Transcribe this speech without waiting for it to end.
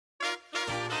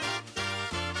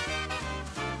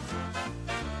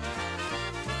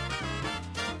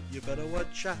You better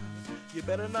watch out, you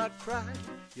better not cry,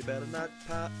 you better not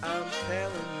pout, I'm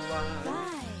telling you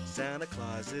why. Santa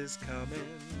Claus is coming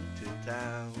to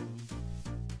town.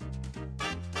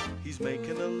 He's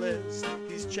making a list,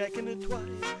 he's checking it twice,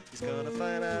 he's gonna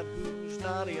find out who's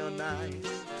naughty or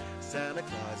nice. Santa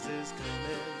Claus is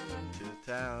coming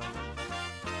to town.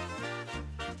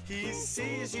 He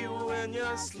sees you when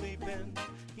you're sleeping,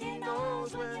 he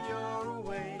knows when you're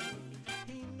awake.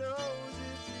 He knows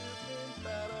if you've been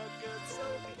bad or good, so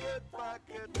be good for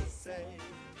goodness sake.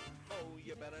 Oh,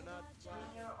 you better not.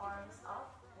 Bring your arms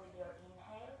up with your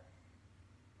inhale,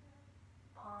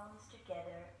 palms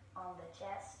together on the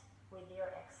chest with your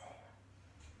exhale.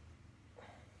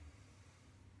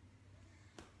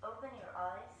 Open your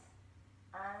eyes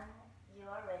and you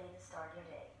are ready to start your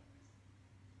day.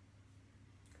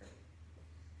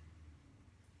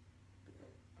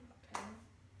 Okay.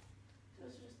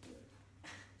 Just do it.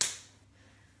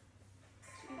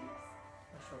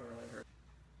 My shoulder really hurt.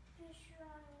 Just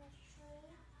on this way.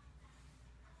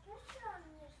 Just on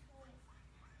this way.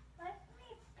 Let me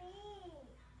be.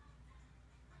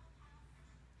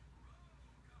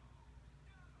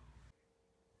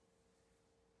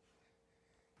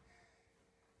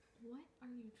 What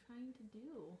are you trying to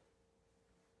do?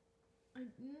 I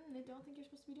don't think you're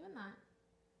supposed to be doing that.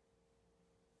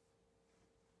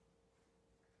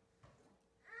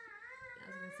 I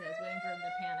was gonna say, I was waiting for him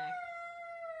to panic.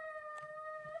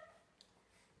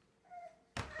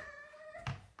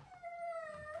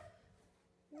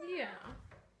 Yeah.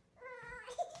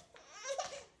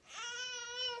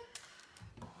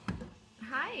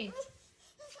 Hi.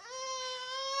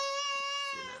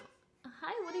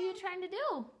 Hi, what are you trying to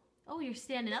do? Oh, you're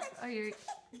standing up. Oh, you're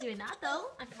doing that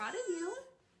though. I'm proud of you.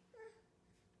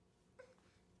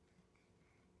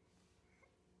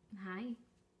 Hi.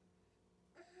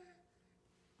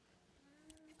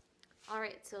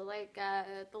 Alright, so like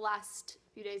the last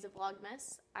few days of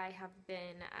Vlogmas, I have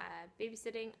been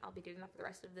babysitting. I'll be doing that for the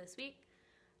rest of this week.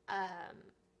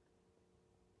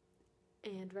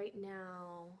 And right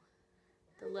now,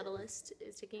 the littlest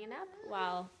is taking a nap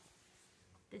while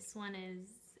this one is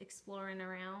exploring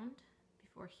around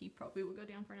before he probably will go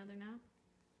down for another nap.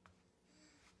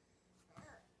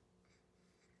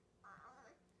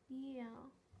 Yeah.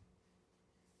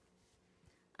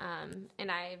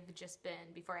 And I've just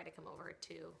been, before I had to come over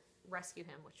to rescue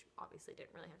him, which obviously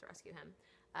didn't really have to rescue him,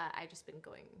 I've just been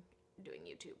doing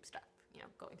YouTube stuff, you know,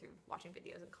 going through, watching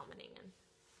videos and commenting and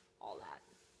all that.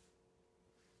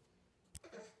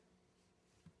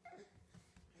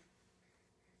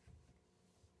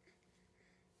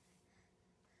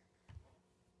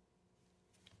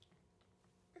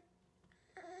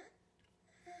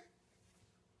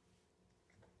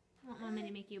 Want Mommy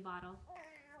to make you a bottle?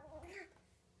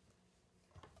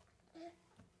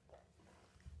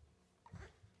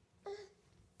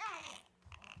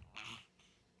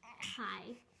 Hi.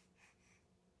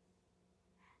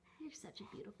 You're such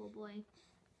a beautiful boy.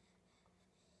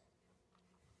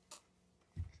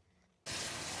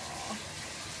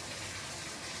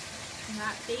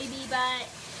 That baby butt.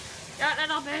 Got that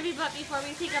little baby butt before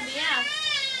we take a bath.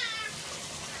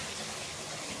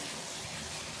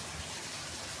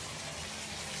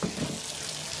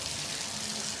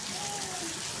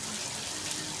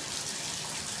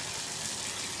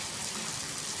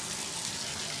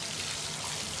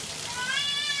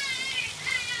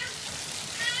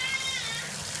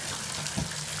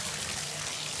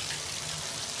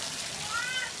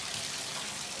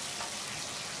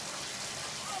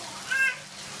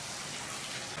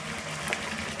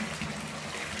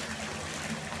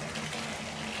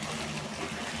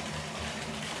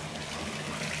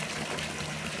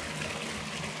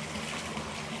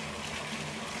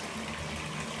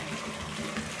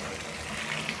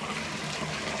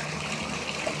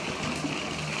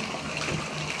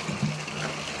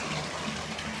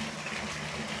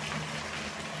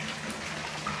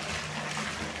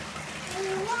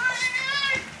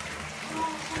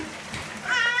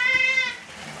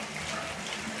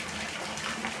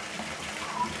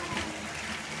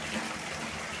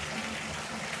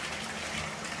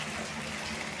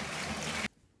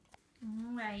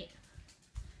 Alright.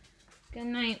 Good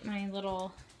night, my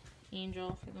little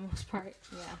angel, for the most part.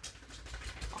 Yeah.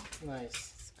 Oh,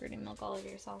 Nice. squirting milk all over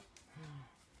yourself.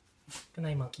 Good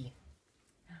night, monkey.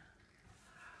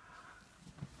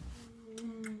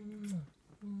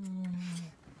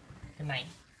 Good night.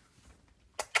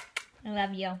 I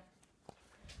love you.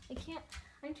 I can't.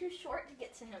 I'm too short to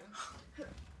get to him.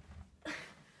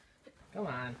 Come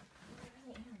on.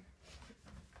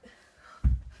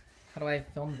 How do I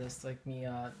film this? Like me,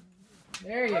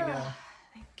 there you go.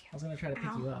 Thank you. I was gonna try to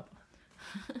pick you up.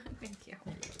 Thank you.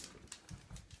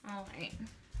 All right.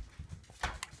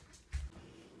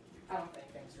 I don't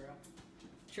think things through.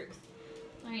 Truth.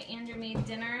 All right, Andrew made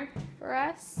dinner for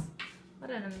us.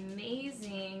 What an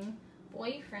amazing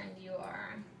boyfriend you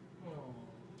are.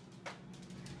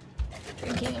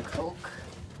 Drinking a Coke.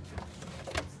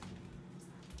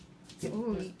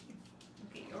 Ooh, look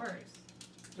at yours.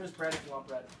 There's bread if you want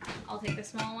bread. I'll take the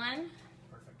small one.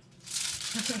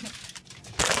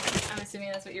 Perfect. I'm assuming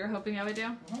that's what you were hoping I would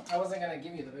do. I wasn't gonna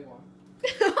give you the big one.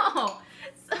 Oh,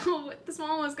 so the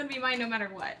small one was gonna be mine no matter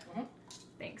what.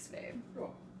 Thanks, babe.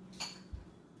 Cool.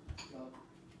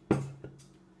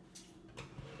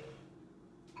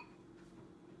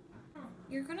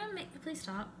 You're gonna make. Please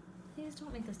stop. Please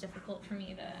don't make this difficult for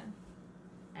me to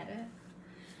edit.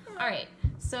 All right,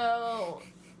 so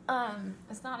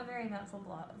it's not a very eventful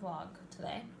vlog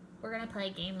today. We're gonna play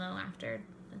a game though after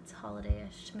it's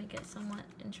holiday-ish to make it somewhat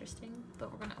interesting.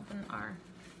 But we're gonna open our.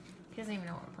 He doesn't even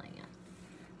know what we're playing yet.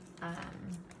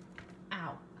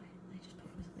 Ow! I just put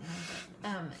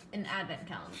something on it. An advent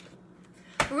calendar.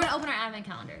 We're gonna open our advent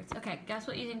calendars. Okay, guess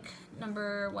what you think?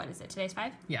 What is it? Today's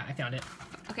 5. Yeah, I found it.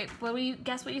 Okay, well,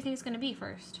 guess what you think it's gonna be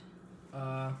first?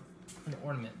 An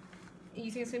ornament. You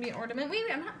think it's gonna be an ornament? Wait,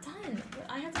 I'm not done.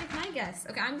 I have to make my guess.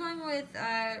 Okay, I'm going with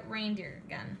reindeer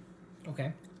again.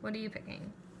 Okay. What are you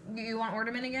picking? You want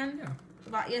ornament again?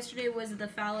 Yeah. Yesterday was the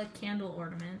phallic candle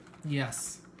ornament.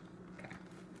 Yes. Okay.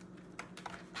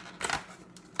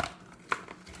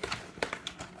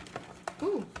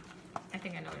 Ooh, I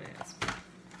think I know what it is.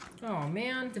 Oh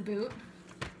man. It's a boot.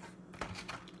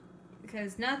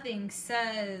 Because nothing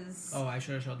says. Oh, I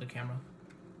should have showed the camera.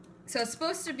 So it's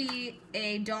supposed to be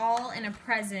a doll and a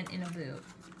present in a boot.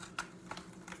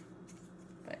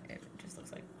 But it just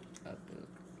looks like a boot.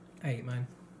 I ate mine.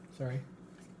 Sorry.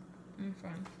 I'm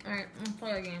fine. Alright, let's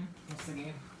play a game. What's the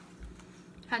game?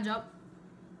 Heads up.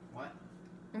 What?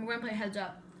 We're gonna play heads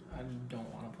up. I don't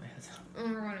want to play heads up.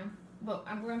 We're gonna. But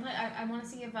we're gonna play. I want to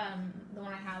see if the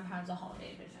one I have has a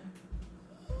holiday edition.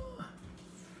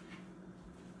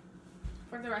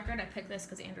 For the record, I picked this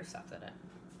because Andrew sucks at it.